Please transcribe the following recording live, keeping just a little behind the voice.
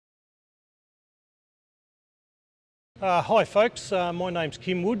Hi folks, my name's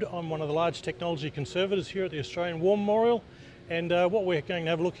Kim Wood. I'm one of the large technology conservators here at the Australian War Memorial, and what we're going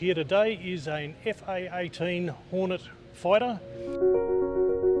to have a look here today is an FA-18 Hornet fighter.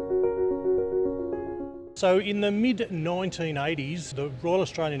 So in the mid-1980s, the Royal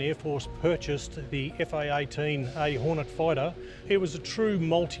Australian Air Force purchased the FA-18 Hornet fighter. It was a true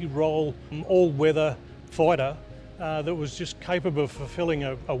multi-role, all-weather fighter that was just capable of fulfilling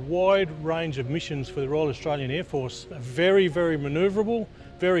a wide range of missions for the Royal Australian Air Force. A very, very manoeuvrable,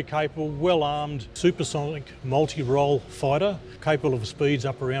 very capable, well-armed, supersonic, multi-role fighter, capable of speeds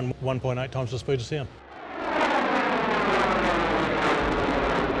up around 1.8 times the speed of sound.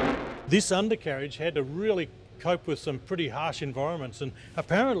 This undercarriage had to really cope with some pretty harsh environments, and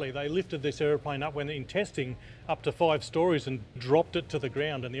apparently they lifted this aeroplane up when in testing up to 5 stories and dropped it to the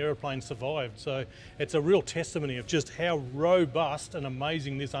ground, and the aeroplane survived. So it's a real testimony of just how robust and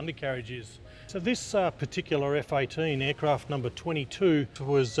amazing this undercarriage is. So this particular F-18, aircraft number 22,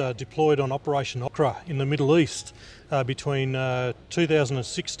 was deployed on Operation Okra in the Middle East between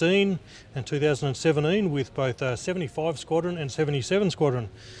 2016 and 2017 with both 75 Squadron and 77 Squadron.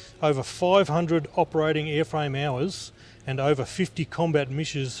 Over 500 operating airframe hours and over 50 combat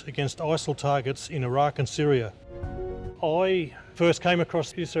missions against ISIL targets in Iraq and Syria. I first came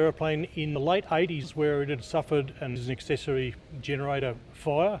across this aeroplane in the late 80s, where it had suffered an accessory generator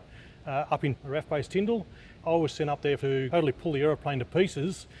fire up in RAF Base Tyndall. I was sent up there to totally pull the aeroplane to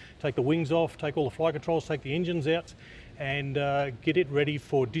pieces, take the wings off, take all the flight controls, take the engines out, and get it ready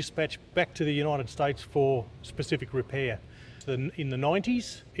for dispatch back to the United States for specific repair. In the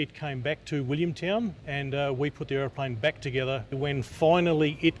 90s, it came back to Williamtown, and we put the aeroplane back together. When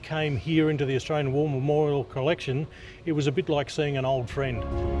finally it came here into the Australian War Memorial collection, it was a bit like seeing an old friend.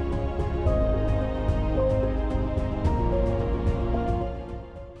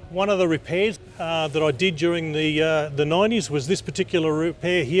 One of the repairs that I did during the 90s was this particular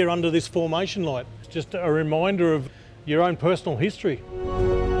repair here under this formation light. Just a reminder of your own personal history.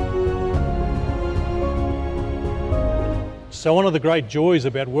 So one of the great joys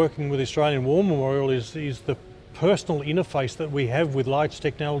about working with the Australian War Memorial is the personal interface that we have with large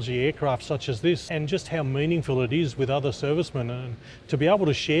technology aircraft such as this, and just how meaningful it is with other servicemen, and to be able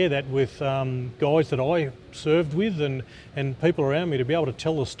to share that with guys that I served with and people around me, to be able to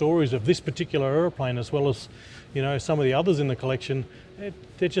tell the stories of this particular aeroplane as well as, you know, some of the others in the collection,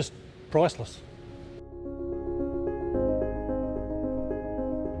 they're just priceless.